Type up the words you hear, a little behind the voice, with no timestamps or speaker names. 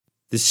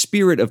The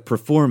spirit of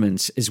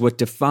performance is what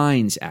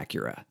defines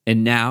Acura.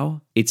 And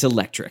now, it's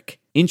electric.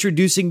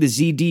 Introducing the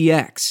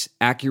ZDX,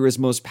 Acura's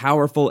most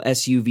powerful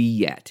SUV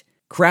yet.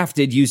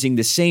 Crafted using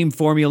the same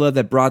formula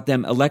that brought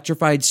them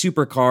electrified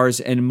supercars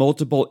and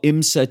multiple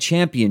IMSA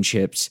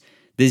championships,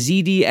 the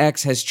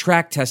ZDX has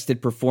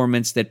track-tested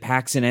performance that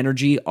packs an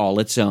energy all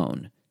its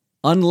own.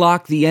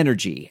 Unlock the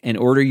energy and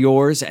order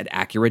yours at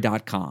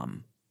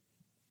Acura.com.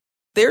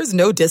 There's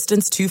no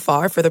distance too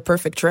far for the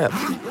perfect trip.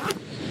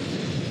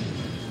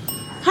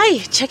 Hi,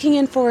 checking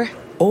in for...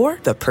 Or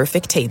the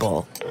perfect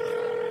table.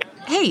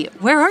 Hey,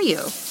 where are you?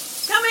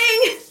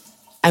 Coming!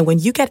 And when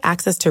you get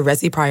access to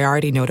Resi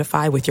Priority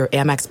Notify with your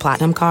Amex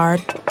Platinum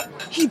card...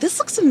 Hey, this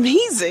looks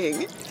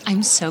amazing!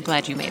 I'm so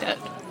glad you made it.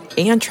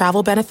 And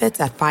travel benefits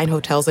at fine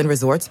hotels and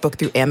resorts booked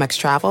through Amex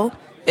Travel,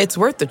 it's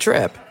worth the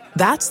trip.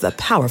 That's the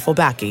powerful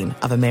backing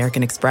of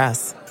American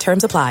Express.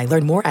 Terms apply.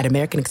 Learn more at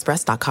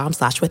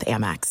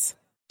americanexpress.com/withAmex.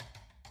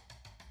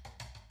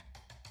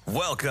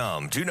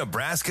 Welcome to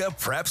Nebraska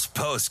Preps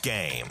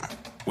Postgame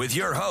with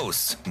your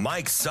hosts,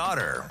 Mike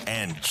Sauter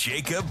and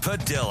Jacob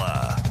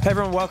Padilla. Hey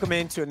everyone, welcome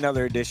into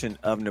another edition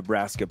of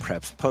Nebraska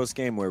Preps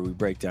Postgame, where we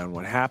break down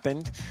what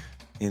happened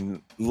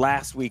in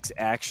last week's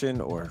action,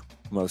 or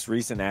most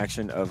recent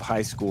action, of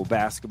high school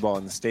basketball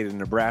in the state of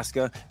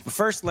Nebraska. But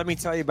first, let me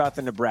tell you about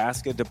the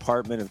Nebraska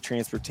Department of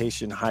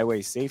Transportation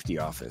Highway Safety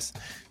Office.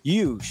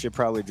 You should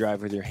probably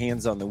drive with your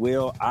hands on the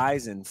wheel,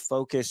 eyes in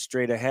focus,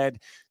 straight ahead.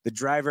 The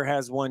driver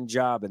has one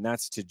job, and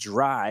that's to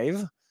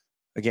drive.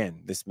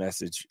 Again, this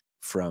message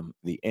from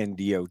the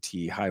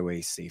NDOT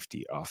Highway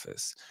Safety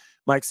Office.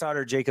 Mike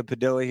Sauter, Jacob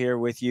Padilla here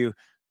with you,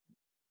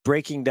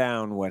 breaking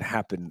down what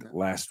happened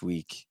last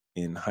week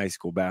in high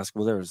school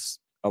basketball. There was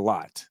a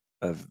lot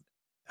of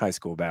high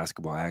school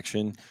basketball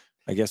action.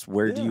 I guess,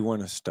 where do you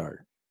want to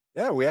start?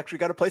 Yeah, we actually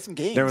got to play some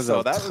games. There was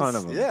a ton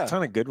of them, yeah. a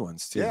ton of good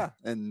ones too. Yeah,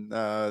 and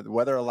the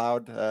weather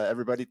allowed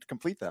everybody to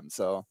complete them,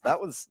 so that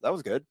was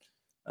good.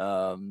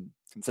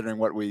 Considering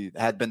what we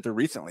had been through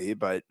recently,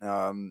 but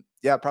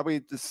yeah, probably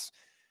just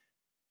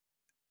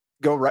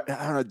go right.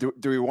 I don't know.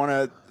 Do we want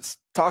to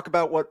talk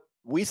about what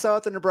we saw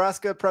at the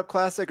Nebraska Prep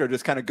Classic, or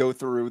just kind of go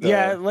through the?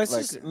 Yeah, let's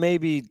just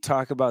maybe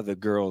talk about the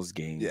girls'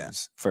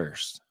 games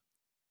first.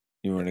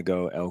 You want to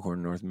go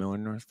Elkhorn North, Miller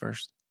North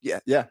first? Yeah.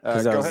 That go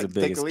was ahead. the biggest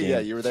Take the lead. game. Yeah,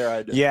 you were there. I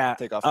had to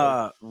take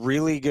off.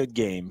 Really good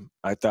game.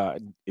 I thought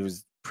it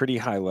was pretty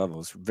high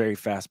levels, very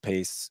fast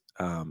pace.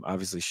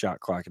 Obviously,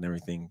 shot clock and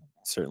everything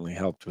certainly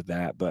helped with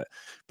that. But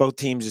both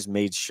teams just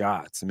made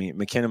shots. I mean,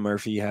 McKenna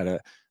Murphy had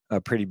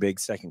a pretty big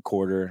third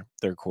quarter.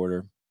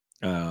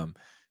 And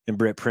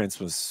Britt Prince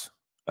was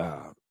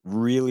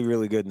really,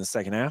 really good in the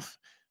second half.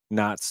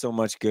 Not so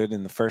much good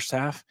in the first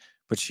half,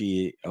 but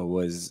she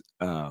was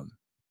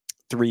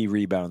 3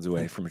 rebounds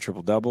away from a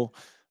triple-double.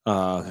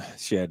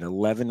 She had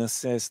 11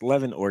 assists,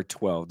 11 or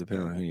 12,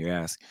 depending on who you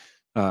ask.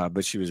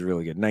 But she was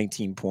really good.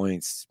 19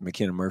 points.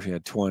 McKenna Murphy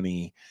had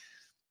 20.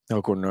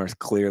 Elkhorn North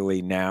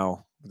clearly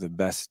now the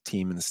best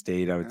team in the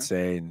state, I would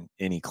say, in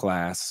any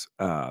class.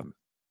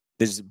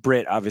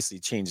 Britt obviously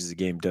changes the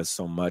game, does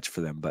so much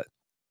for them, but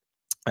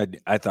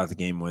I thought the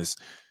game was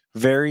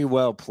very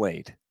well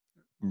played.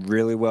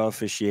 Really well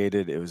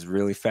officiated. It was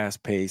really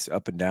fast paced,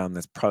 up and down.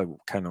 That's probably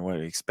kind of what I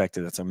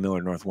expected. That's how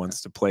Miller North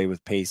wants to play,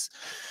 with pace.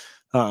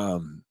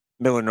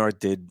 Miller North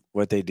did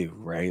what they do,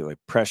 right? Like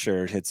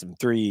pressure, hit some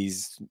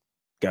threes,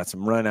 got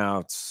some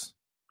runouts,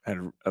 had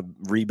a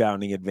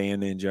rebounding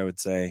advantage, I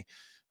would say,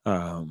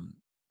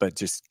 but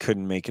just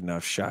couldn't make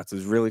enough shots. It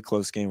was a really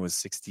close game.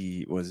 Was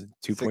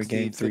 2-point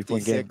game,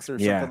 3-point game, or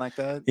something like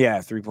that? Yeah,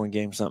 3-point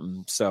game,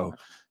 something. So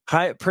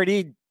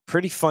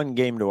pretty fun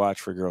game to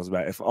watch for girls.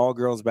 If all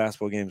girls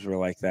basketball games were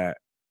like that,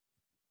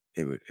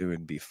 it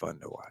would be fun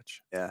to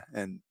watch. Yeah,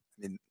 and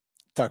I mean,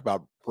 talk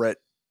about Britt.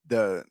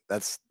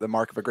 That's the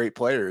mark of a great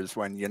player is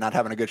when you're not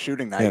having a good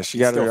shooting night. Yeah, she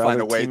got still her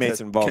find other a way teammates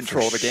to involved,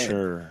 control for the game.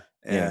 Sure.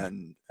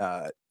 And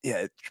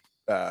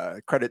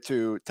credit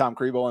to Tom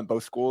Kriebel and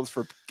both schools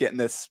for getting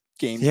this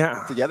game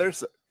together.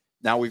 So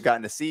now we've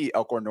gotten to see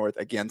Elkhorn North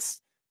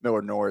against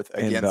Miller North,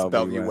 against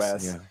Bellevue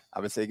West,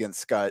 obviously against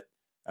Scott.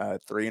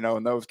 3-0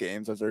 in those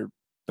games. Those are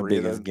the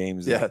biggest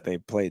games that they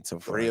played so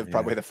far. 3 of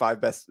probably the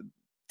 5 best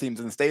teams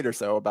in the state or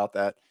so about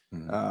that.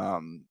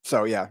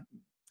 So yeah,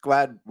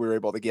 glad we were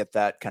able to get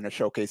that kind of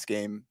showcase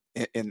game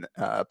in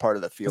part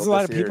of the field. There's a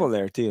lot of people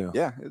there too.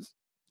 Yeah, it's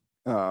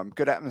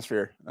good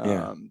atmosphere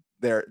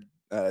there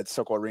at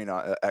Sokol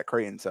Arena at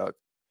Creighton. So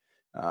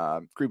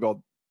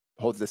Kriebel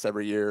holds this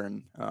every year,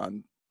 and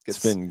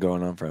it's been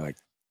going on for like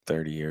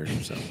 30 years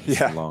or so.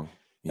 Yeah, long.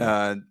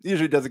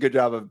 Usually does a good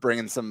job of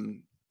bringing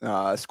some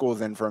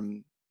schools in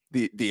from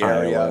the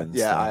area,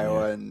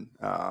 Iowa, and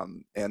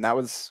that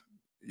was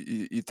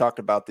you talked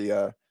about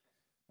the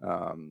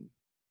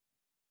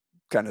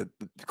kind of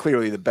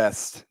clearly the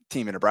best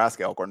team in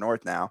Nebraska, Elkhorn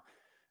North. Now,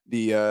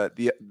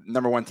 the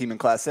number 1 team in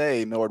Class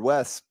A, Millard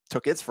West,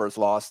 took its first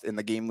loss in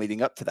the game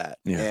leading up to that,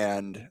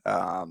 and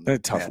a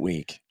tough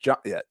week.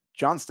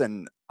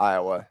 Johnston,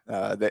 Iowa,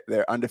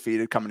 they're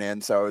undefeated coming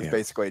in, so it's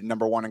basically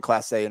number 1 in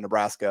Class A in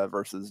Nebraska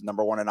versus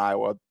number 1 in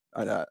Iowa.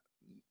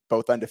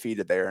 both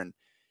undefeated there. And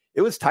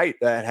it was tight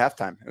at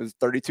halftime. It was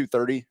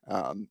 32-30.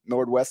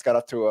 Millard West got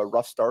off to a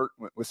rough start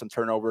with some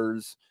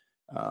turnovers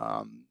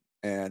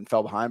and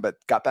fell behind, but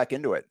got back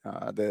into it.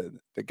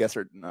 The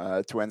Gessert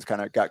twins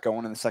kind of got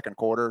going in the second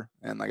quarter.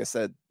 And like I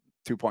said,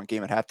 2-point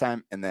game at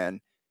halftime. And then,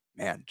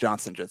 man,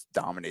 Johnson just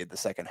dominated the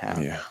second half.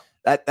 Yeah.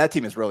 That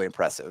team is really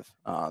impressive.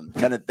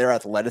 Kind of their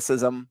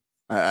athleticism,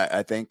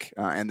 I think,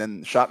 and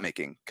then shot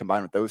making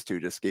combined with those two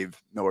just gave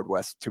Millard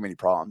West too many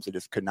problems. They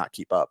just could not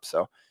keep up.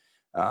 So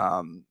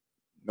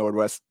Millard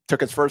West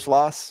took its first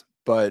loss,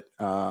 but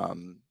I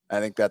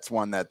think that's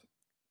one that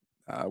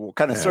will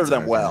kind of serve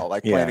them well,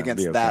 like playing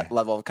against that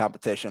level of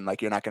competition.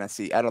 Like you're not going to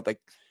see. I don't think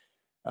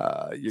you're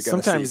going to see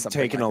sometimes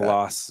something taking like a that.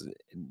 loss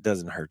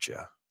doesn't hurt you,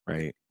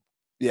 right?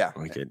 Yeah,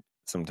 like it.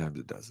 Sometimes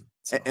it doesn't.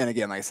 So. And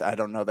again, like I said, I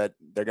don't know that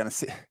they're going to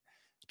see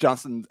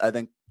Johnson. I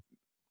think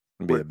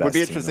would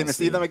be interesting to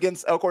see them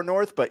against Elkhorn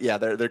North, but yeah,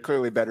 they're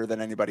clearly better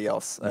than anybody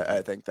else.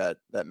 I think that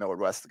Millard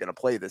West is going to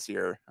play this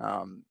year,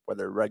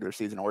 whether regular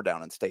season or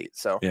down in state.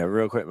 So yeah,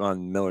 real quick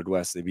on Millard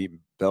West, they beat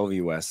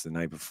Bellevue West the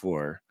night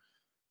before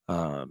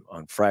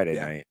on Friday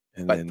night,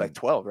 and then like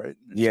 12, right?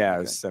 Yeah, it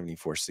was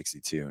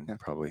 74-62, and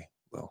probably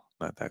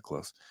not that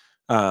close.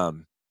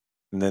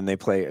 And then they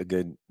play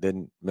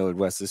then Millard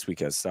West this week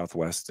has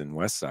Southwest and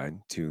West Side,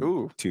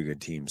 two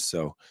good teams.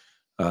 So,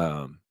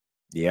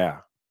 yeah,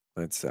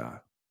 that's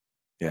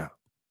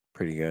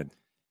pretty good.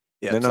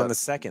 Yeah. Then on the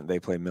second, they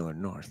play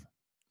Millard North.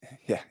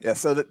 Yeah.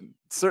 So that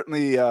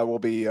certainly will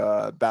be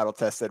battle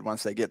tested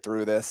once they get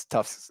through this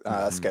tough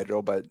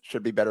schedule, but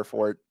should be better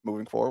for it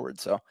moving forward.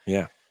 So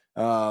yeah.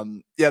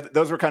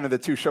 Those were kind of the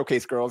two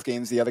showcase girls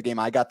games. The other game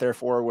I got there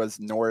for was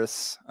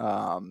Norris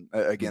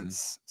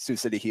against Sioux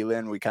City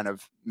Heelan. We kind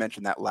of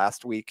mentioned that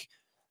last week.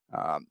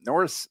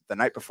 Norris the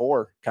night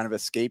before kind of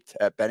escaped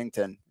at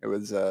Bennington. It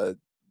was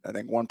I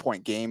think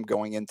 1-point game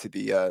going into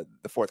the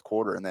fourth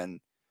quarter, and then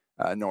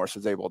Norris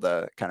was able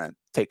to kind of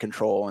take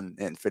control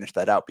and finish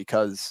that out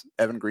because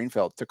Evan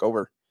Greenfeld took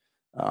over.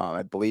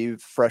 I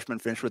believe freshman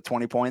finished with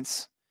 20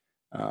 points.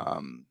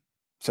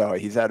 So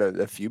he's had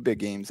a few big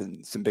games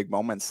and some big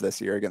moments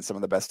this year against some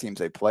of the best teams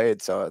they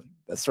played. So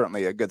that's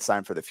certainly a good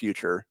sign for the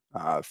future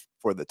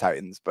for the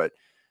Titans. But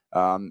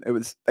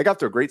they got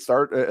to a great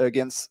start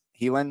against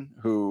Heelan,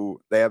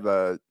 who they have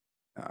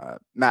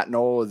Matt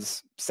Knoll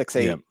is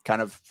 6'8",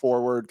 kind of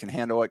forward, can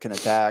handle it, can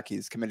attack.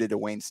 He's committed to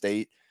Wayne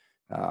State.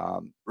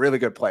 Really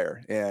good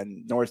player.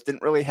 And Norris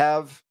didn't really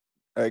have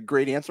a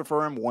great answer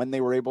for him when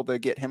they were able to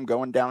get him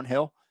going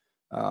downhill.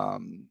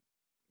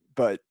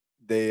 But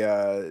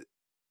they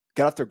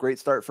got off to a great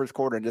start first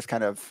quarter and just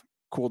kind of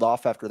cooled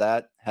off after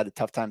that. Had a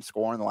tough time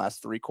scoring the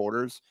last 3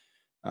 quarters.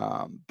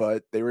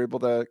 But they were able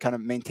to kind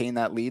of maintain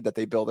that lead that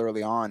they built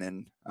early on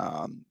and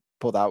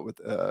pulled out with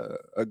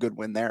a good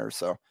win there.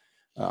 So,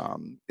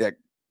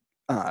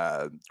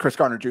 Chris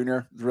Garner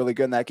Jr. was really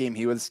good in that game.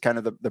 He was kind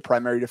of the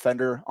primary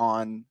defender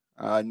on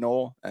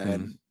Knoll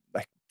and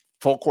like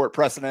full court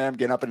pressing him,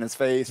 getting up in his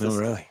face,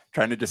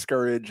 trying to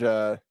discourage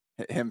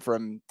him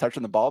from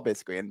touching the ball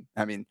basically. And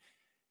I mean,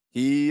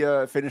 he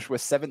finished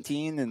with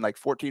 17 and like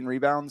 14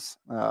 rebounds,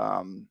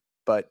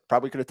 but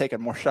probably could have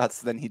taken more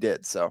shots than he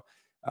did. So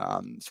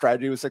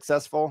strategy was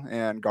successful,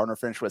 and Garner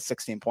finished with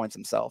 16 points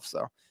himself.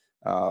 So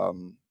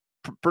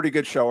pretty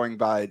good showing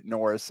by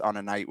Norris on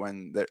a night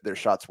when their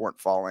shots weren't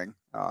falling.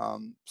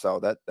 So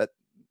that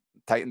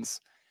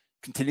Titans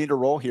continue to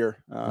roll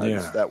here.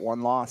 Just that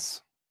one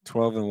loss.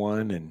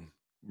 12-1 and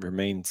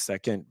remain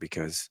second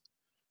because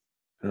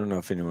I don't know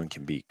if anyone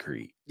can beat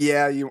Crete.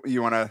 Yeah,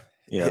 you want to.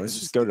 Yeah, let's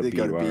just go to B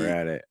while we're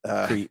at it.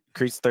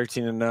 Crete's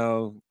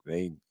 13-0.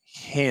 They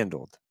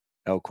handled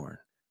Elkhorn.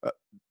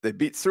 They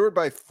beat Seward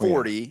by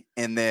 40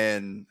 and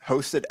then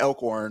hosted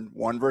Elkhorn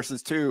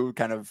 1-2,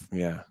 kind of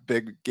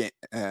big game,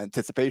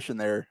 anticipation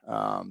there.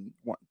 1,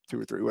 2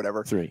 or 3,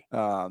 whatever. 3.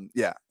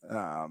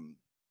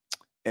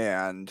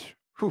 And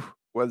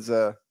was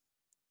a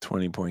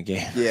 20-point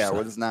game. Yeah,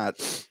 was not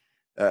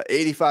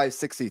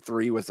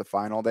 85-63 was the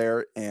final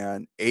there.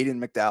 And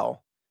Aiden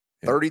McDowell,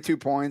 32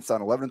 points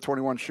on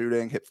 11-21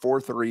 shooting, hit 4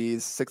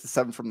 threes, 6 to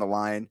 7 from the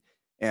line,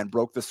 and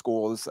broke the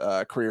school's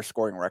career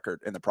scoring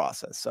record in the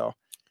process. So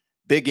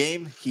big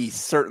game. He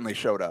certainly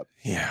showed up.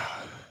 Yeah.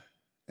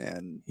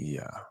 And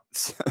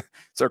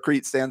so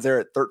Crete stands there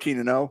at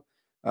 13-0.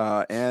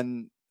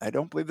 And I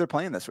don't believe they're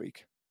playing this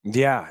week.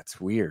 Yeah, it's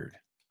weird.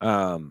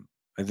 I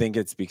think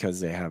it's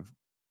because they have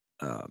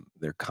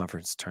their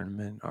conference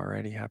tournament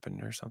already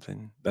happened or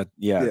something.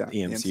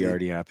 EMC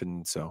already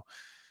happened. So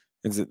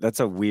that's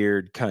a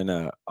weird kind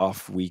of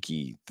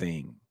off-weeky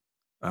thing.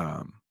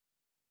 That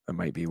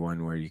might be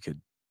one where you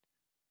could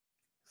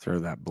throw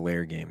that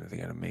Blair game that they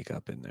got to make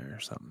up in there or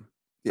something.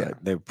 Yeah,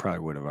 but they probably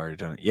would have already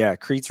done it. Yeah,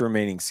 Crete's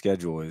remaining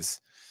schedule is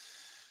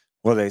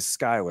there's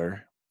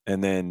Schuyler,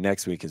 and then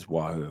next week is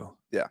Wahoo.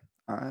 Yeah,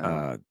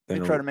 they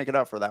try to make it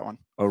up for that one.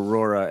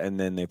 Aurora, and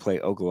then they play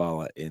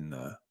Ogallala in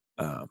the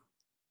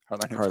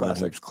Harlan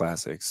Hoops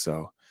Classics.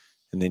 So,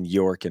 and then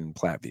York and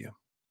Platteview.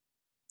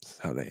 That's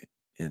how they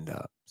end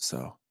up.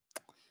 So,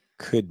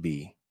 could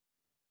be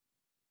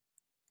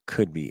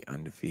could be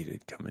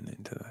undefeated coming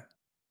into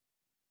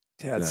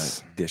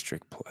the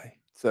district play.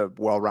 It's a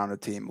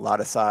well-rounded team, a lot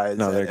of size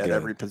at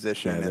every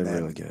position. Yeah, and they're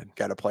then really good.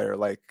 Got a player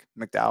like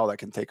McDowell that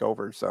can take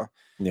over. So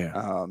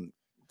yeah.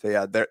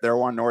 They're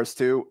 1 North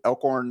 2.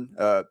 Elkhorn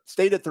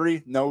stayed at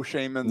 3. No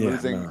shame in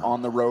losing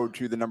on the road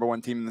to the number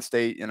 1 team in the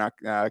state.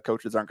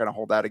 Coaches aren't going to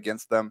hold that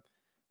against them.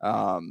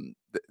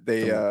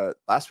 They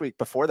last week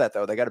before that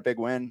though, they got a big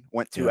win.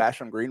 Went to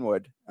Ashland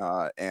Greenwood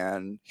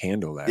and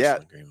handled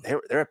Ashland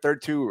Greenwood. They're up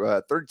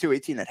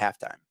 32-18 at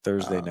halftime.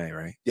 Thursday night,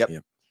 right?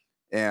 Yep.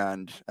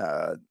 And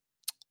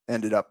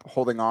ended up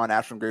holding on.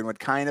 Ashland Greenwood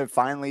kind of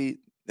finally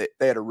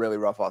they had a really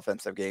rough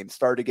offensive game.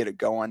 Started to get it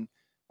going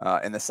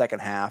in the second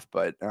half,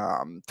 but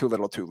too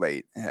little too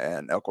late.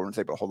 And Elkhorn was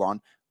able to hold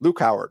on. Luke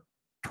Howard,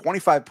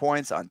 25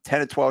 points on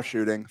 10 of 12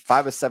 shooting,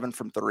 5 of 7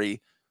 from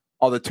 3.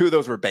 Although 2 of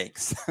those were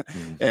banks.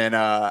 And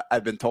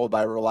I've been told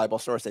by a reliable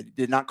source that he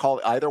did not call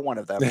either one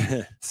of them.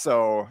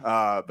 So,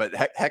 but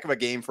heck of a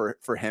game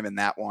for him in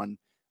that one.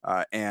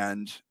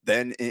 And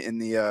then in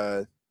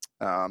the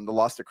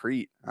loss to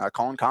Crete,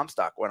 Colin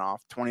Comstock went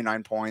off,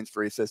 29 points,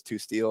 3 assists, 2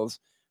 steals,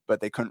 but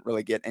they couldn't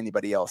really get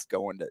anybody else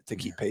going to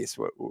keep pace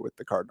with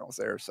the Cardinals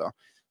there. So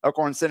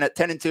Elkhorn sitting at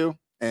 10-2,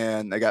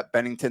 and they got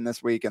Bennington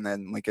this week and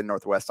then Lincoln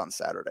Northwest on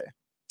Saturday.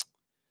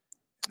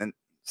 And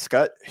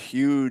Scott,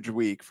 huge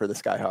week for the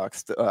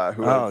Skyhawks,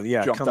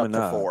 who jumped up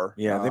to 4.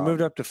 Yeah, they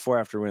moved up to 4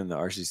 after winning the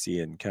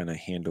RCC and kind of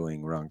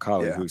handling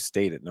Roncalli, who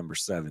stayed at number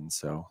 7.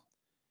 So,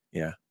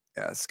 yeah,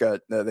 Scott,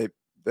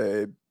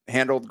 they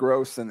handled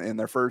Gross in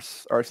their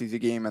first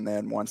RCC game and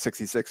then won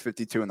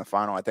 66-52 in the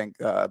final. I think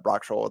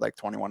Brock Scholl like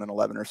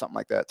 21-11 or something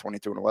like that,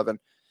 22-11.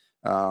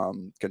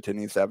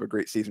 Continues to have a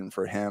great season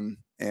for him.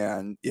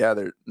 And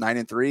they're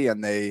 9-3,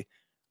 and they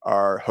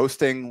are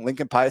hosting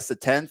Lincoln Pius the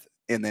 10th.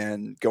 And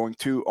then going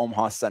to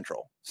Omaha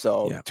Central.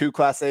 So 2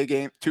 Class A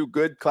game, 2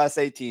 good Class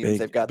A teams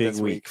they've got this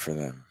week for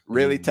them.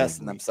 Really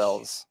testing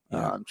themselves.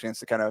 Chance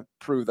to kind of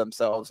prove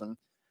themselves and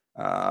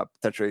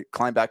potentially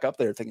climb back up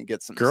there if they can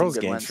get some girls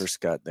good games wins. For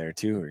Scott there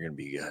too are going to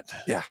be good.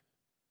 Yeah.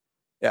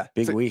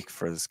 Big week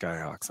for the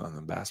Skyhawks on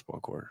the basketball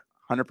court.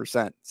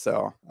 100%.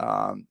 So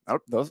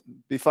those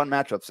be fun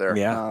matchups there.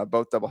 Yeah.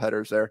 Both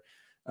doubleheaders there.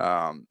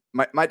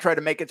 Might try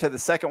to make it to the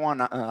second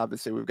one.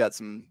 Obviously, we've got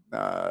some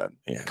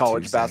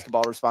college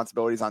basketball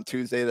responsibilities on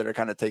Tuesday that are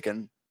kind of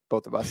taking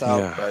both of us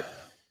out.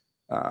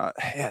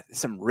 But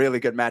some really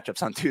good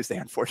matchups on Tuesday,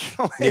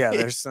 unfortunately. Yeah,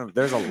 there's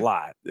a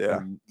lot. Yeah,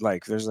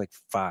 there's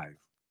 5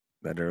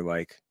 that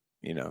are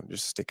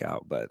just stick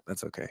out, but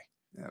that's okay.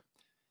 Yeah.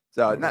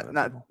 So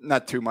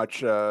not too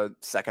much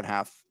second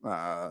half.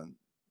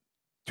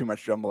 Too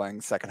much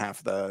jumbling second half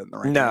of the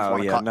rankings.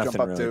 No,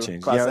 nothing really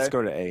changed. Let's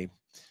go to A.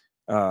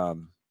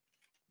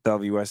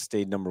 Bellevue West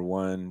stayed number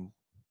 1.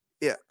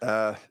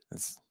 Yeah.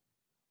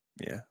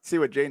 See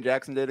what Jane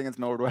Jackson did against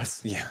Millward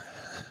West? Yeah.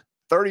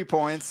 30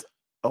 points,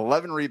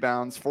 11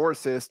 rebounds, 4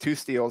 assists, 2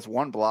 steals,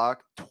 1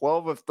 block,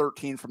 12 of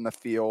 13 from the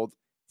field,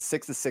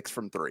 6 of 6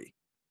 from 3.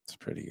 It's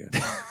pretty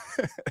good.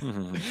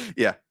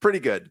 Yeah, pretty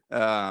good.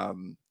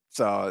 And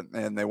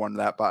they won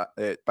that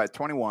by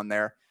 21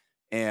 there.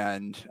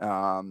 And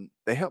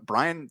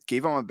Brian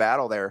gave them a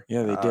battle there.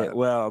 Yeah, they did.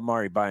 Well,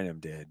 Amari Bynum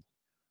did.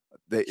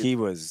 He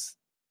was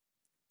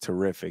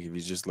terrific. If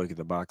you just look at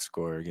the box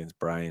score against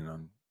Brian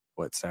on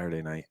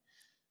Saturday night,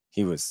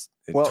 he was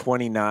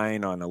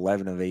 29 on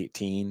 11 of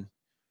 18.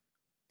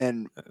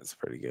 And that's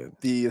pretty good.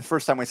 The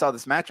first time we saw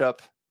this matchup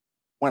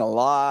went a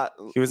lot.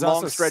 He was long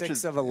also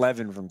stretches 6 of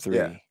 11 from 3.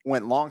 Yeah,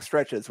 went long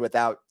stretches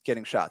without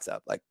getting shots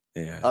up.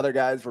 Other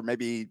guys were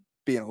maybe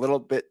being a little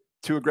bit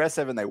too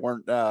aggressive, and they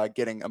weren't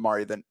getting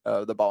Amari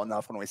the ball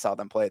enough when we saw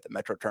them play at the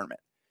Metro tournament.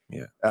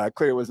 Yeah.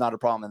 Clear was not a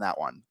problem in that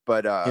one.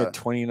 But he had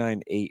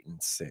 29, 8,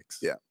 and 6.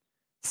 Yeah.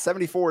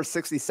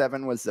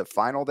 74-67 was the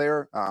final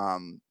there.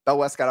 Bell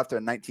West got off to a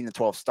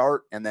 19-12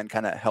 start and then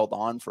kind of held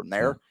on from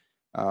there.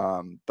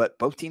 But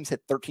both teams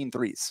hit 13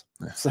 threes.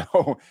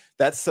 So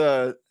that's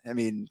there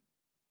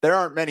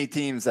aren't many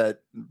teams that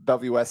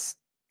Bellevue West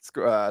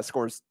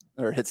scores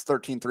or hits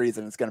 13 threes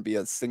and it's going to be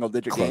a single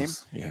digit game.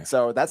 Yeah.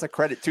 So that's a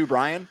credit to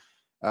Brian.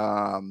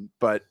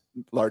 But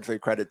largely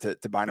credit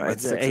to Bynum with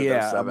 6 of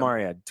those 7.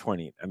 Amari had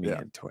 20. He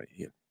had 20.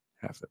 He had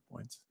half the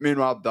points.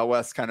 Meanwhile, Bell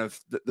West kind of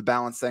the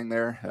balance thing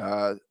there.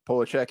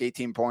 Polachek,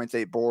 18 points,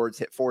 8 boards,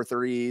 hit 4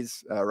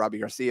 threes. Robbie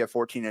Garcia,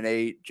 14 and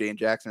 8. Jane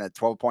Jackson had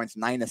 12 points,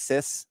 9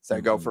 assists. So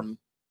I go from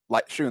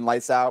shooting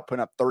lights out,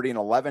 putting up 30 and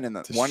 11 in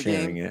the one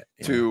game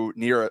to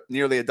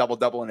nearly a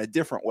double-double in a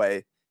different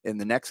way in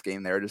the next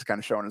game there, just kind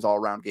of showing his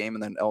all-around game.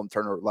 And then Eldon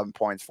Turner, 11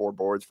 points, 4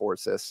 boards, 4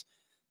 assists.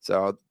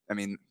 So,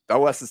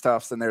 Bell West is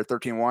tough, and they're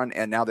 13-1,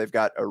 and now they've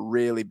got a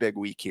really big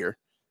week here.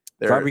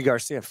 Robbie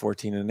Garcia,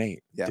 14 and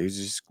 8. Yeah. Dude's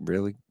just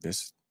really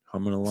just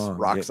humming along.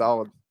 Rock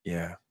solid.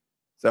 Yeah.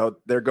 So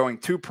they're going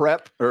to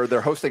prep, or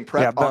they're hosting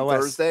prep on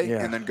Thursday,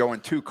 and then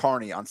going to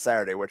Kearney on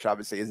Saturday, which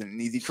obviously isn't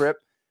an easy trip.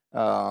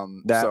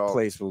 That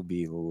place will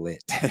be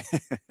lit.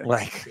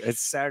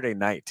 It's Saturday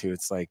night too.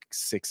 It's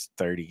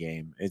 6:30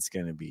 game. It's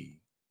gonna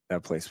be,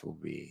 that place will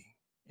be.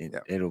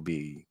 It'll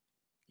be,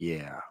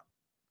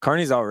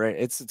 Kearney's already,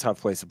 it's a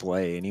tough place to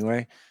play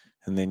anyway.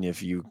 And then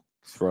if you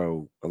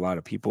throw a lot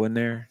of people in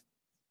there,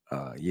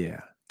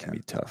 it can be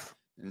tough.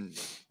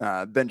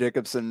 Ben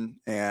Jacobson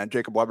and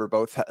Jacob Weber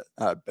both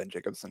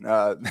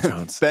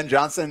Ben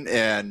Johnson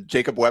and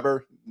Jacob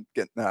Weber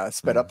get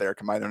sped up there,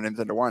 combine their names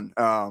into one.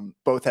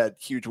 Both had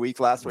huge week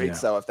last week,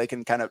 so if they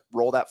can kind of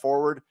roll that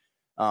forward,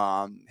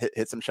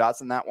 hit some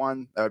shots in that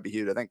one, that would be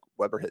huge. I think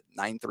Weber hit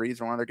 9 threes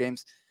in one of their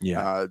games.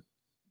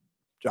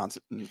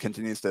 Johnson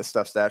continues to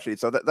stuff stat sheet,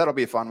 so that'll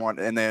be a fun one.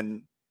 And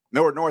then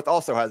Millward North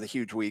also has a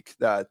huge week,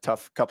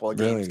 tough couple of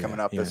games coming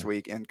up this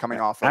week, and coming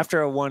off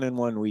after a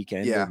 1-1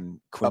 weekend. And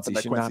Quincy, up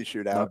in the Quincy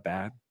shootout, not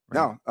bad.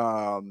 Right?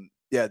 No,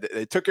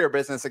 they took care of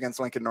business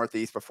against Lincoln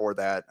Northeast before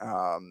that,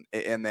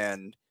 and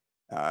then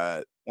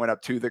went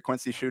up to the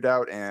Quincy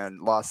shootout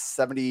and lost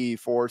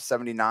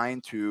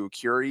 74-79 to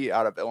Curie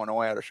out of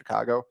Illinois, out of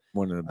Chicago.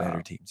 One of the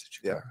better teams at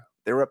Chicago.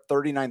 They were up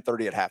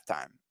 39-30 at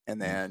halftime, and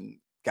then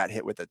got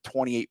hit with a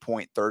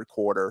 28-point third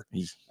quarter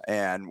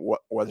and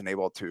wasn't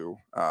able to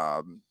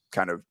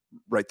kind of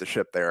right the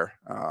ship there.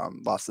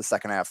 Lost the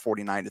second half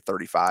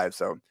 49-35.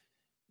 So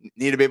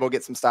need to be able to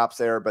get some stops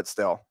there, but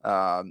still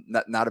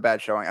not a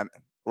bad showing.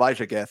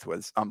 Elijah Gith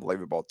was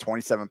unbelievable.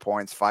 27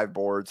 points, 5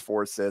 boards,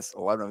 4 assists,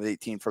 11 of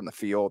 18 from the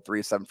field, 3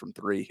 of 7 from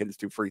 3, hit his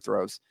 2 free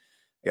throws.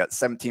 He got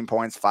 17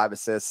 points, 5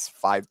 assists,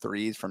 5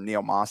 threes from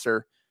Neil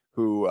Mosser,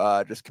 who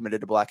just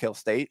committed to Black Hill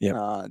State,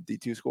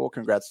 D2 school.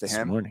 Congrats to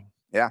him. Morning.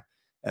 Yeah.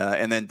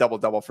 And then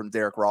double from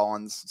Derek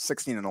Rollins,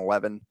 16 and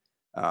 11.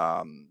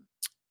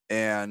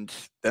 And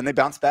then they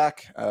bounced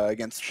back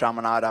against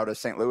Chaminade out of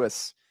St.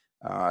 Louis,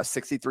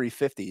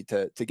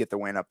 63-50 to get the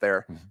win up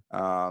there.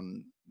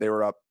 They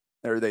were up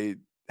there. They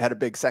had a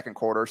big second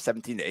quarter,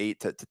 17-8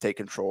 to take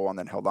control, and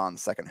then held on the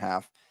second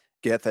half.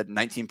 Gith had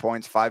 19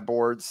 points, 5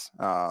 boards.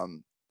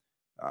 Mosser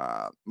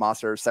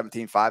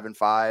 17, 5 and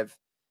 5.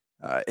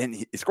 And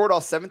he scored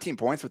all 17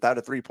 points without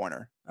a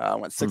 3-pointer.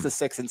 Went 6 of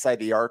 6 inside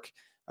the arc.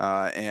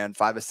 And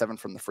 5 of 7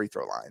 from the free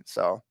throw line.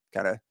 So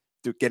kind of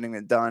getting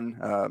it done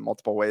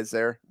multiple ways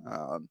there.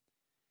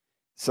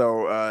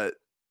 So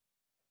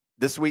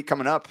this week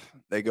coming up,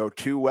 they go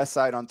to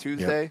Westside on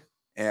Tuesday,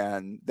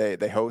 and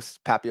they host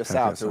Papio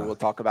South, who we'll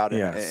talk about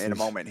in a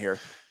moment here.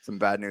 Some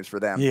bad news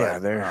for them. Yeah,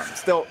 but, they're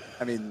still,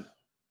 I mean,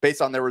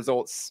 based on their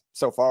results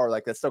so far,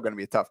 like that's still going to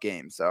be a tough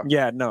game. So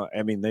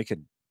they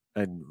could.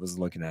 I was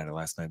looking at it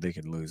last night. They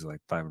could lose like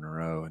 5 in a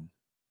row,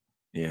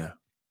 and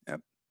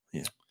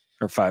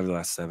or 5 of the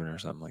last 7 or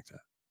something like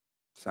that.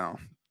 So,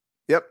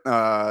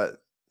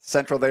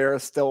 Central there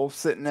still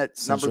sitting at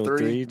Central number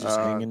 3, just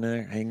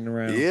hanging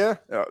around.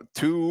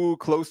 2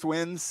 close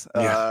wins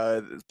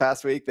this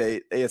past week.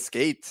 They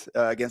escaped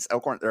against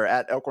Elkhorn, or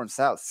at Elkhorn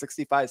South,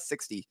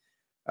 65-60.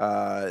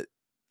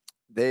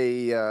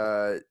 They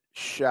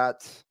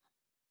shot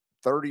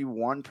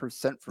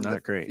 31% from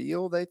the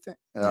field, I think.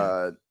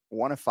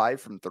 1 of 5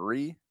 from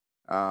 3,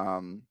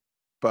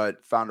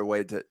 but found a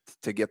way to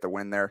get the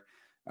win there.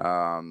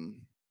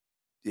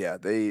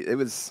 It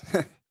was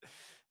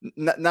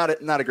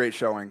not a great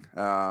showing,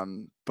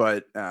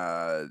 but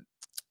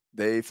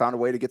they found a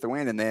way to get the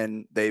win, and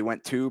then they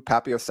went to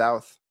Papio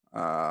South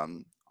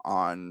on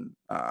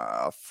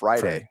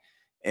Friday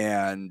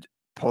and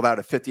pulled out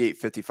a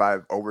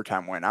 58-55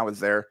 overtime win. I was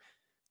there.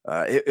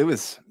 It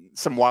was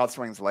some wild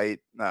swings late.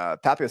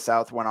 Papio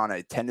South went on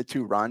a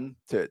 10-2 run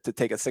to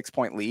take a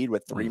 6-point lead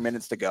with 3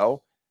 minutes to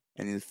go,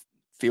 and he's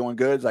feeling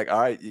good. It's like, all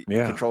right, you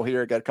control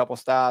here, get a couple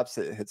stops,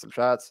 hit some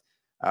shots.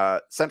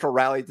 Central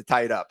rallied to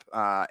tie it up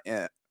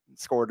and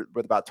scored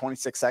with about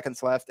 26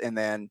 seconds left, and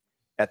then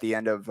at the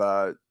end of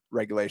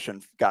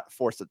regulation got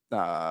forced to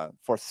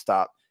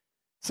stop.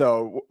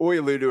 So what we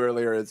alluded to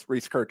earlier is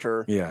Reese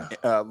Kircher,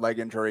 leg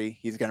injury.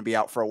 He's going to be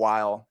out for a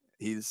while.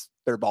 He's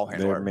their ball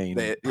handler. Their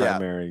main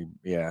primary,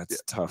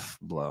 it's a tough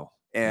blow.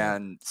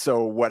 And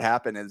so what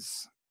happened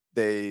is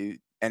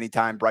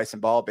anytime Bryson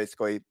Ball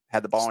basically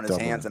had the ball in his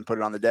hands and put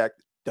it on the deck,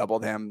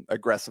 doubled him,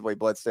 aggressively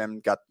blitzed him,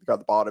 got the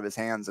ball out of his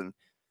hands. And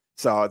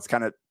so it's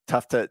kind of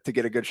tough to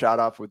get a good shot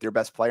off with your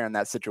best player in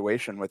that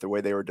situation with the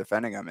way they were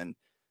defending him. And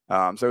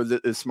so it was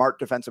a smart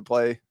defensive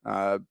play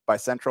by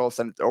Central,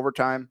 sent it to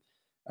overtime.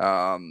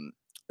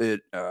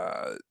 It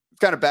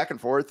kind of back and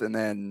forth. And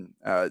then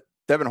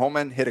Devin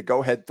Holman hit a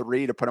go-ahead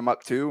 3 to put him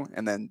up 2.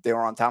 And then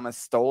Daleron Thomas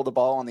stole the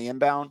ball on the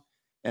inbound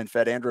and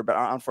fed Andrew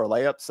on for a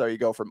layup. So you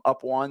go from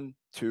up 1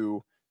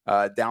 to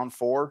down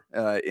 4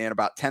 in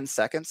about 10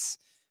 seconds.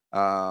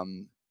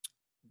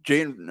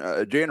 Jane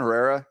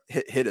Herrera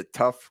hit a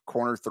tough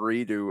corner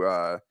 3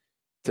 to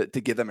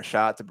give them a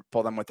shot to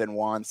pull them within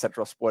 1.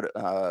 Central split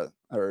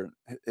or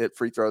hit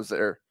free throws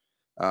there,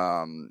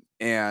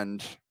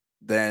 and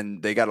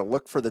then they got to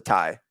look for the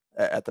tie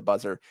at the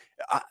buzzer.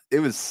 It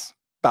was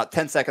about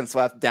 10 seconds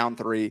left, down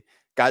 3.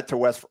 Got to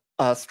West,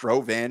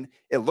 drove in.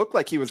 It looked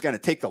like he was going to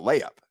take the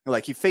layup.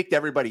 Like he faked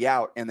everybody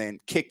out and then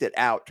kicked it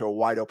out to a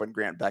wide open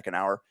Grant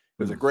Beckenauer.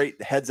 It was a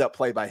great heads up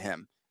play by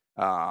him,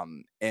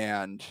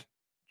 and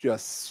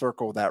just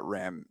circled that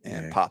rim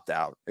and popped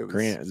out.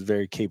 Grant is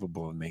very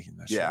capable of making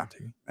that shot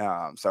too.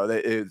 So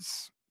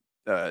it's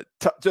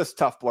just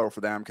tough blow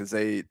for them because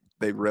they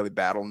really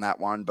battled in that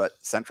one. But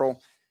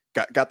Central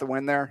got the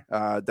win there.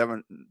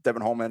 Devin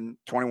Holman,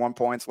 21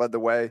 points, led the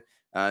way.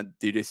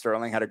 DJ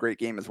Sterling had a great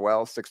game as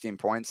well, 16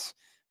 points.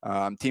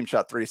 Team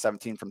shot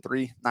 3-17 from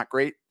 3, not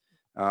great.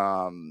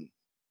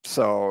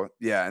 So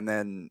yeah, and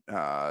then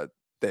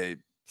they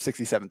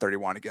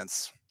 67-31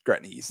 against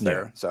Gretna East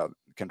there. So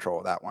control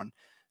of that one.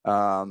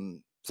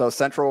 So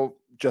Central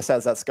just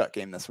has that Scott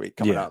game this week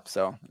coming up.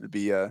 So it'd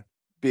be a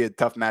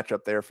tough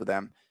matchup there for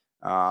them.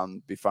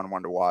 Be fun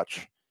one to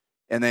watch.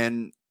 And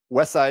then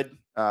Westside,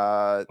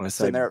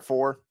 sitting there at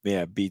 4.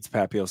 Yeah, beats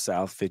Papio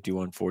South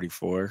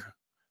 51-44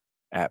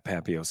 at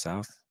Papio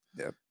South.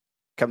 Yeah.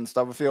 Kevin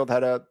Stubblefield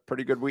had a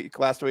pretty good week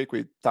last week.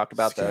 We talked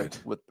about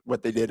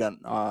what they did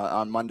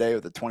on Monday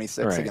with the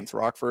 26 against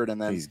Rockford,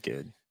 and then he's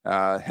good.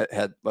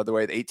 Had led the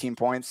way with 18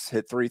 points,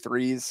 hit 3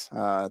 threes,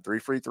 3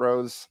 free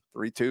throws,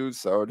 3 twos.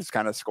 So just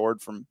kind of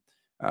scored from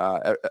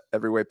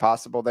every way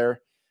possible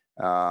there.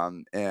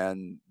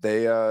 And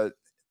they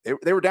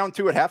were down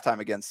 2 at halftime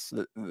against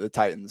the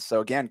Titans.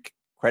 So again,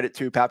 credit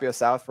to Papio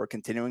South for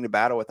continuing to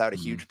battle without a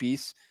huge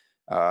piece.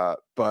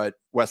 But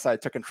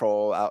Westside took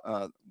control,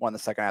 won the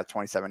second half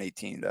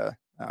 27-18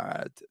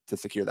 to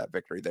secure that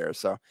victory there.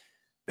 So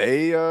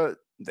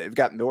they've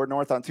got Millward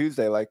North on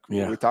Tuesday, like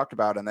we talked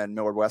about, and then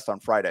Millward West on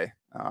Friday.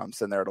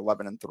 Sitting there at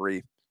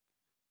 11-3.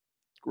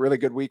 Really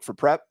good week for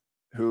Prep,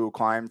 who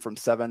climbed from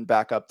 7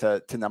 back up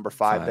to number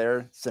 5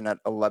 there, sitting at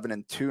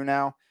 11-2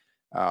 now.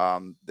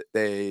 I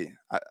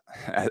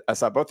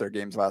saw both their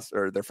games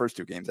their first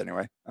 2 games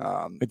anyway.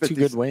 2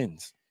 good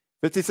wins.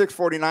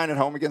 56-49 at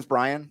home against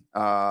Bryan.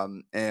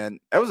 And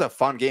it was a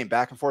fun game,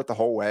 back and forth the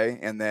whole way.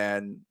 And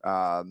then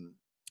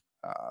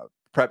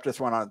Prep just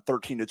went on a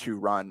 13-2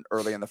 run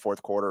early in the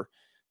fourth quarter,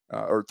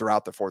 or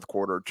throughout the fourth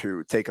quarter,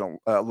 to take an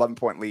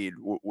 11-point lead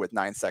with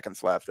 9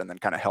 seconds left, and then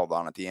kind of held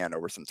on at the end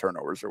over some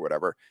turnovers or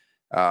whatever.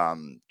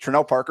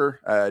 Trinell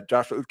Parker,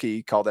 Josh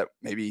Utke called it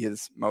maybe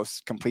his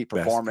most complete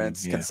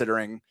performance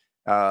considering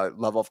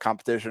level of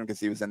competition,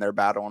 because he was in there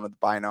battling with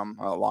Bynum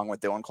along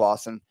with Dylan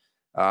Clausen.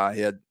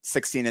 He had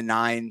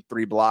 16-9,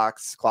 3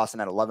 blocks. Clausen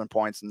had 11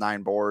 points and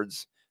 9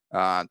 boards,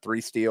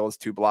 3 steals,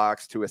 2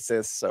 blocks, 2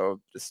 assists.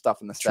 So just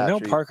stuff in the stat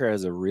sheet. Trinell Parker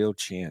has a real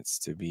chance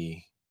to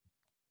be,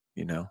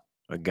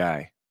 a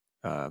guy,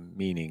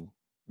 meaning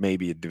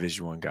maybe a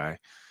Division I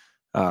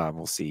guy.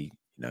 We'll see.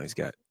 He's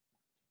got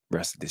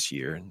rest of this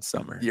year and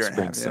summer,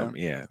 summer.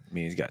 Yeah, I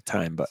mean, he's got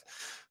time, but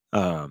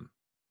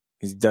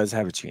he does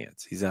have a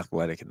chance. He's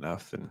athletic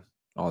enough and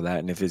all that.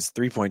 And if his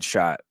 3-point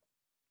shot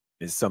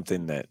is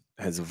something that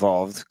has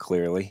evolved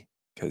clearly,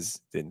 because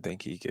didn't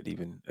think he could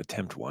even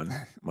attempt one,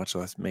 much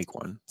less make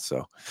one.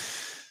 So,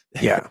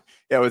 yeah,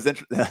 it was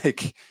interesting.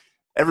 Like,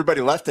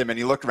 everybody left him, and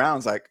he looked around, and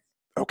was like,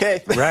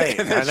 "Okay, right."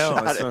 I know.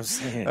 That's what I'm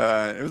saying.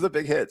 It was a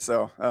big hit.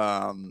 So,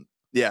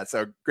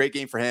 so great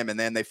game for him. And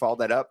then they followed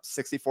that up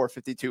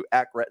 64-52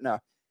 at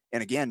Gretna.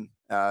 And again,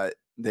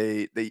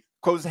 they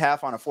closed the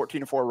half on a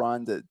 14-4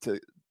 run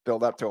to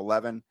build up to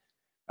 11.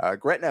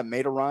 Gretna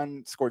made a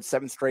run, scored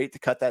 7 straight to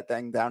cut that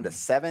thing down to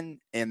 7.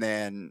 And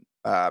then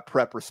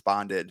Prep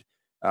responded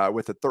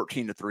with a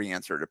 13-3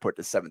 answer to put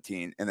to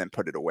 17, and then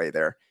put it away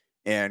there.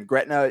 And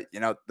Gretna,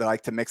 they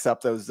like to mix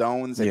up those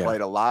zones. They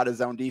played a lot of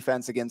zone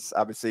defense against,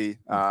 obviously,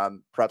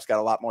 Prep's got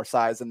a lot more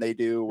size than they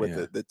do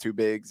with the 2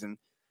 bigs. And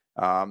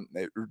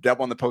they were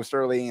double in the post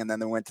early, and then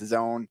they went to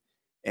zone,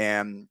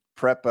 and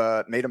Prep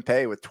made them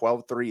pay with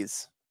 12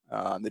 threes.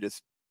 They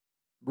just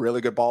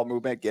really good ball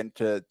movement, getting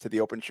to the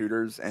open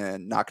shooters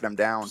and knocking them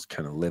down. Just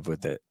kind of live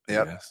with it.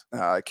 Yep.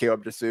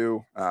 Caleb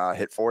Dessou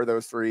hit 4 of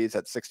those threes,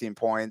 had 16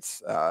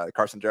 points.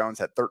 Carson Jones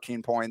had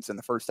 13 points in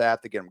the first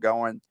half to get him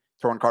going.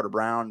 Torrin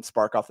Carter-Brown,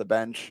 spark off the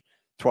bench,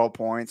 12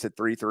 points, hit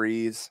 3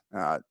 threes.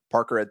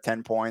 Parker had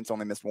 10 points,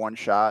 only missed 1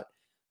 shot.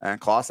 And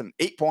Clausen,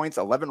 8 points,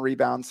 11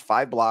 rebounds,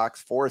 5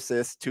 blocks, 4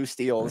 assists, 2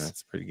 steals.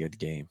 That's a pretty good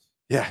game.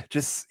 Yeah,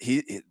 just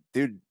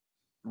dude,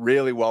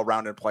 really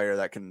well-rounded player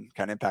that can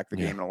kind of impact the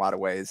game in a lot of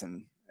ways.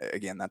 And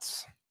again,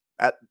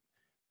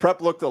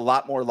 Prep looked a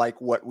lot more like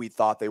what we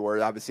thought they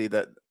were. Obviously,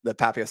 the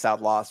Papio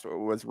South loss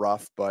was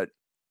rough, but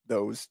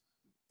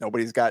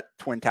nobody's got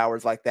twin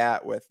towers like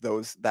that with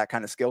that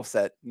kind of skill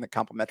set and the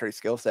complementary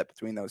skill set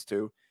between those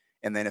two.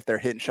 And then if they're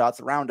hitting shots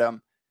around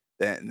them,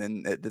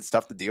 then it's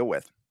tough to deal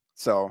with.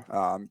 So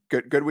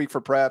good week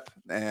for Prep.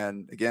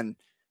 And again,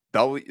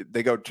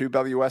 they go to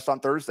Bellevue West on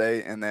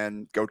Thursday, and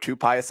then go to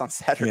Pius on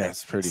Saturday. Yeah,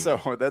 it's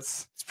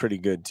pretty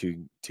good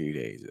 2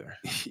 days there.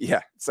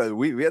 Yeah. So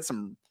we had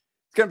some.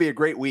 It's going to be a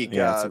great week.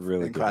 Yeah, it's a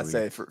really in good Class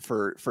A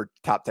for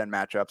top 10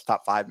 matchups,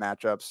 top 5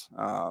 matchups.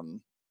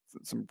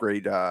 Some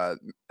great top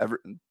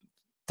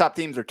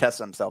teams are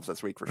testing themselves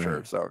this week for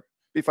sure. So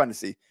be fun to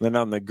see. Then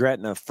on the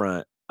Gretna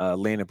front,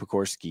 Lana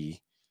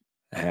Pekorski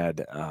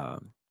had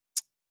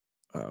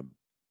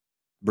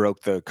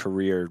broke the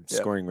career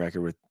scoring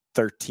record with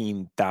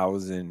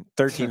 13,000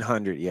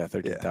 yeah,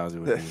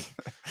 13,000 would be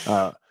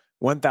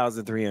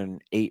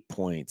 1,308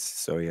 points.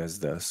 So he has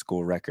the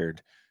school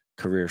record,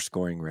 career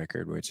scoring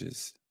record, which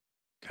is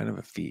kind of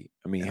a feat.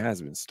 I mean, he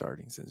has been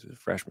starting since he was a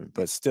freshman,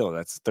 but still,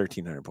 that's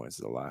 1,300 points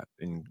is a lot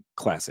in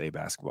Class A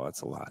basketball.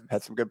 It's a lot.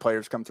 Had some good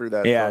players come through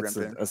that program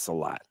too. That's a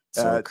lot.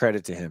 So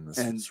credit to him.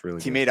 It's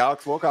really teammate good.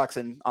 Alex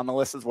Wilcoxon on the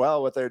list as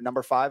well with their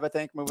number 5, I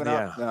think, moving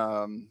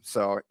up.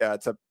 So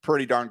it's a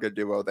pretty darn good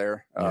duo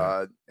there.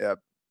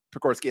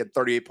 Pecorski had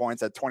 38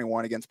 points at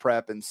 21 against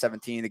Prep and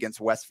 17 against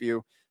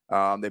Westview.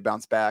 They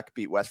bounced back,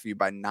 beat Westview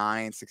by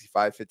 9,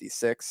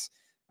 65-56.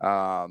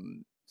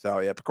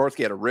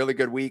 Pecorski had a really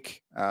good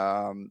week,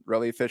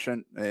 really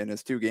efficient in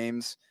his 2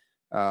 games.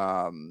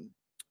 They'll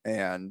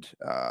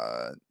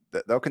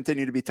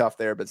continue to be tough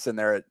there, but sitting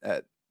there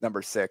at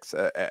number 6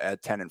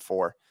 at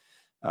 10-4.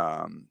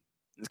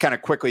 It's kind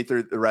of quickly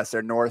through the rest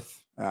there.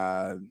 North,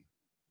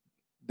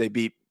 they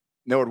beat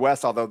Millard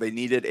West, although they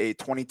needed a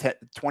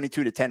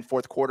 22-10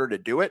 fourth quarter to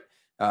do it.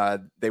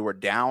 They were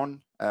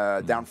down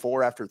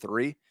 4 after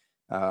 3.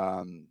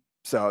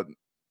 So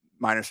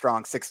Minor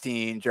Strong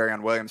 16,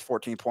 Jerryon Williams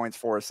 14 points,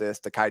 4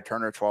 assists, Dekai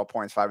Turner 12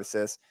 points, 5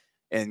 assists,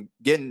 and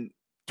getting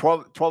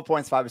 12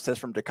 points, 5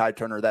 assists from Dekai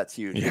Turner, that's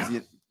huge.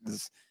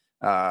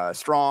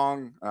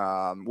 Strong,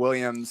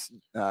 Williams,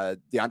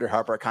 DeAndre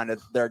Harper, kind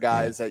of their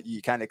guys that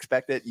you kind of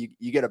expect it.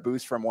 You get a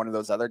boost from one of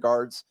those other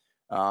guards.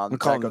 I'm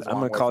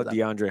gonna call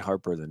DeAndre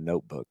Harper the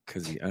Notebook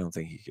because I don't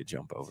think he could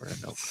jump over a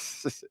notebook.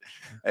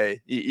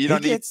 Hey, you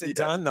don't need it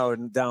done though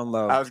down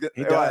low.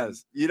 He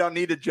does. You don't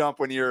need to jump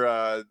when you're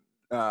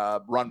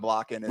run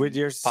blocking and with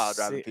your pile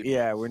driving people.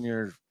 Yeah, when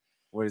you're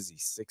what is he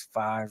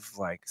 6'5",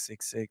 like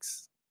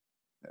 6'6"?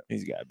 Yep.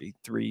 He's got to be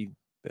 3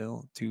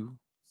 bill 2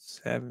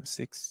 7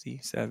 60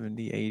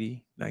 70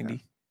 80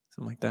 90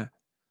 something like that.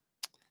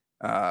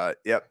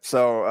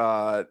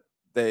 So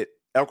they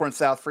Elkhorn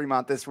South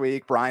Fremont this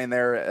week. Brian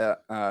there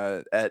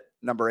at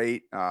number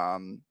 8,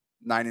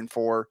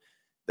 9-4.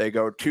 They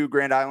go to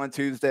Grand Island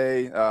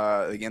Tuesday,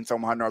 against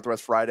Omaha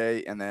Northwest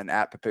Friday, and then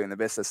at Papillion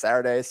Vista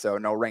Saturday. So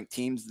no ranked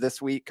teams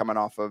this week, coming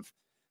off of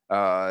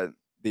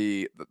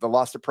the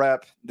loss to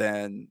Prep.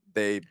 Then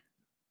they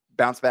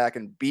bounce back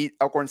and beat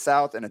Elkhorn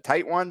South in a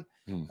tight one.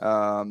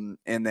 And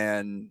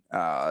then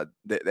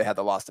they had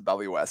the loss to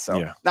Bellevue West.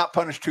 So not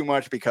punished too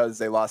much because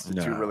they lost to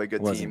 2 really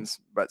good teams,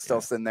 but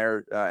still sitting there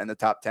in the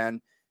top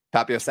 10.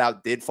 Papio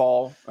South did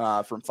fall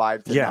from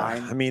 5 to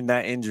 9. I mean,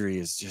 that injury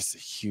is just a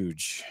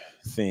huge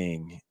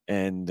thing.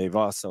 And they've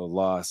also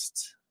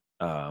lost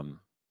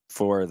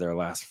 4 of their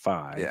last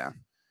 5. Yeah.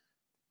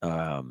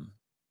 And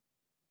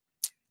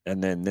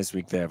then this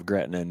week they have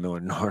Gretna and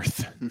Millard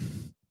North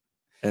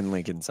and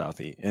Lincoln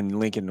Southeast and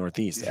Lincoln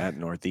Northeast at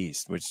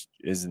Northeast, which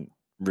isn't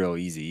real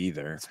easy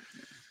either.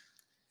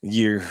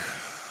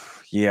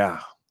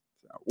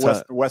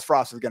 West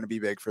Frost is going to be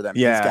big for them.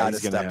 Yeah, he's got to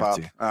step up.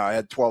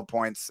 Had 12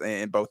 points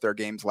in both their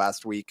games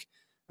last week.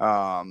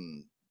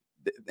 And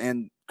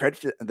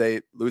credit,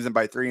 they losing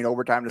by 3 in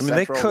overtime to Central.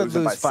 They could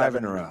losing lose by 5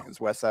 7 in a row.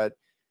 West Side.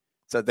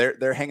 So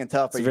they're hanging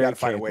tough, but you got to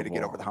find a way to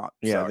get over the hump.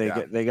 Yeah,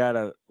 they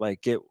gotta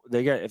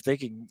if they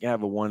could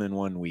have a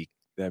 1-1 week,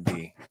 that'd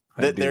be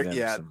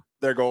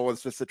their goal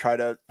is just to try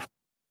to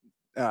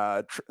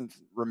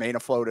remain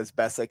afloat as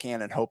best they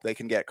can and hope they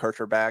can get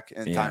Kircher back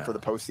in time for the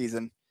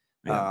postseason.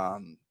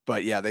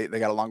 But they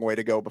got a long way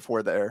to go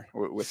before there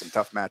with some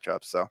tough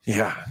matchups. So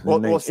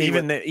we'll see.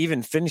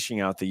 Even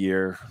finishing out the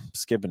year,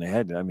 skipping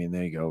ahead. I mean,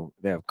 there you go.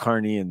 They have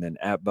Kearney and then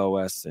at Bow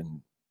West and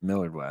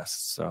Millard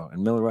West.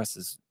 And Millard West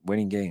is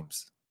winning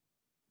games.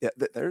 Yeah,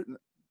 they're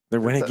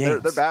winning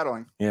games. They're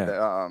battling.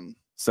 Yeah.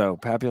 So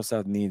Papio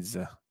South needs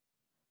to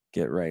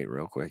get right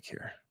real quick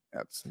here.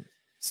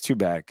 It's too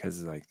bad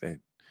because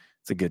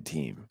it's a good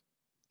team.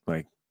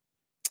 Like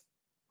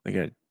they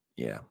got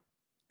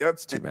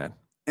it's too bad.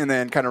 And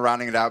then kind of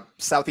rounding it out,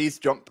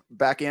 Southeast jump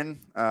back in.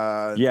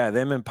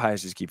 Them and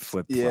Pius just keep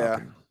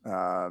flip-flopping.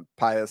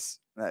 Pius,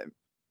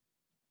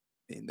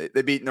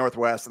 they beat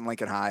Northwest and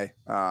Lincoln High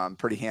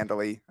pretty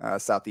handily.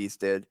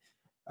 Southeast did.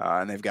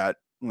 And they've got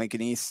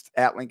Lincoln East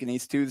at Lincoln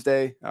East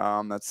Tuesday.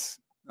 That's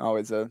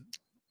always those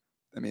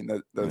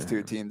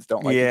 2 teams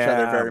don't like each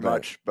other very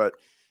much. But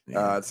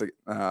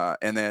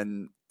and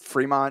then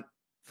Fremont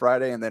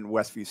Friday and then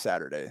Westview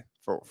Saturday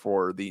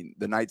for the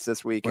nights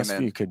this week. Westview and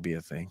then could be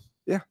a thing.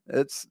 Yeah,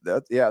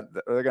 they're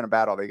going to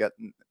battle. They got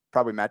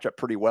probably match up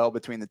pretty well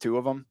between the 2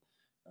 of them,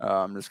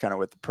 just kind of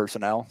with the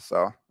personnel.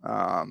 So,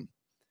 and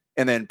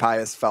then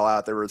Pius fell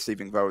out. They were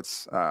receiving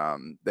votes.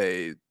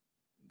 They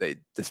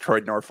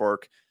destroyed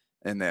Norfolk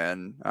and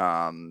then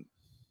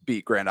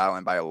beat Grand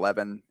Island by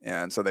 11.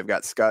 And so they've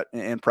got Scott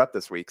in Prep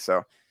this week.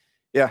 So,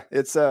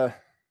 it's going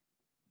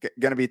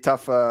to be a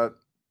tough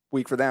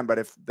week for them. But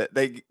if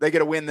they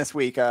get a win this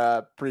week,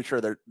 pretty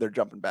sure they're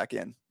jumping back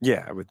in.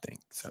 Yeah, I would think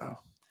so.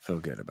 Feel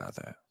good about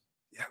that.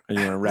 Yeah. Are you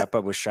going to wrap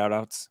up with shout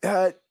outs?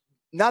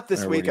 Not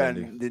this week. I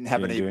didn't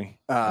have any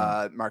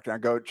marked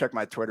down. Go check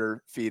my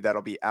Twitter feed.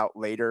 That'll be out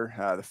later,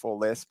 the full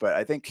list. But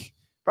I think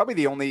probably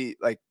the only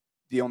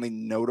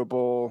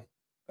notable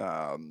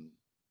kind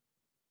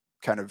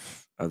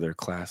of other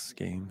class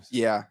games.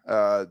 Yeah.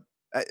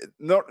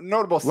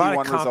 notable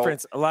C1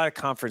 result. A lot of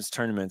conference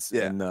tournaments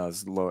Yeah. in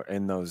those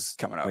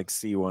Coming up, like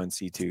C1,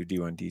 C2,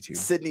 D1, D2.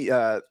 Sydney,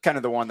 kind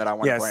of the one that I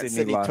want to point out.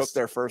 Sydney took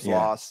their first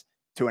loss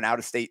to an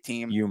out-of-state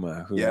team,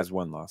 Yuma, who has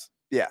one loss.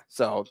 Yeah,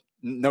 so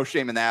no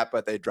shame in that,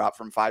 but they dropped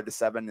from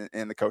 5-7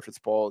 in the coaches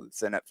poll.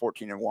 It's in at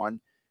 14-1,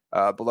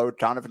 below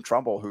Donovan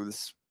Trumbull,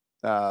 who's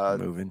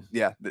moving.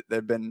 Yeah,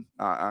 they've been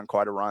on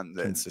quite a run.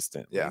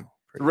 Consistent. Yeah,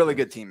 really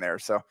good team there.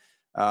 So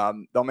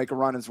they'll make a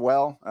run as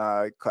well.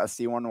 Class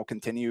C1 will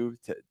continue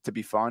to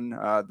be fun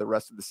the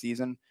rest of the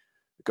season.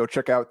 Go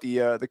check out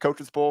the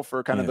coaches poll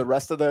for kind of the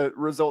rest of the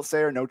results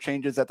there. No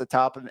changes at the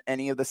top of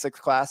any of the 6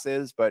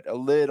 classes, but a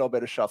little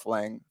bit of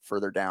shuffling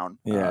further down.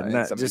 Not some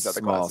just of these other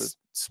classes.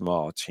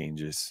 Small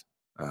changes.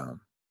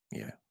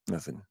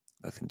 Nothing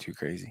too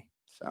crazy.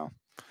 So,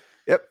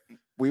 yep.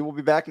 We will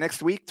be back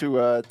next week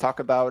to talk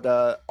about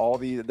all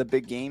the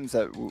big games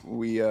that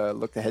we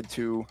looked ahead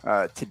to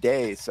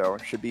today. So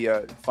it should be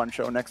a fun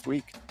show next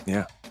week.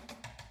 Yeah.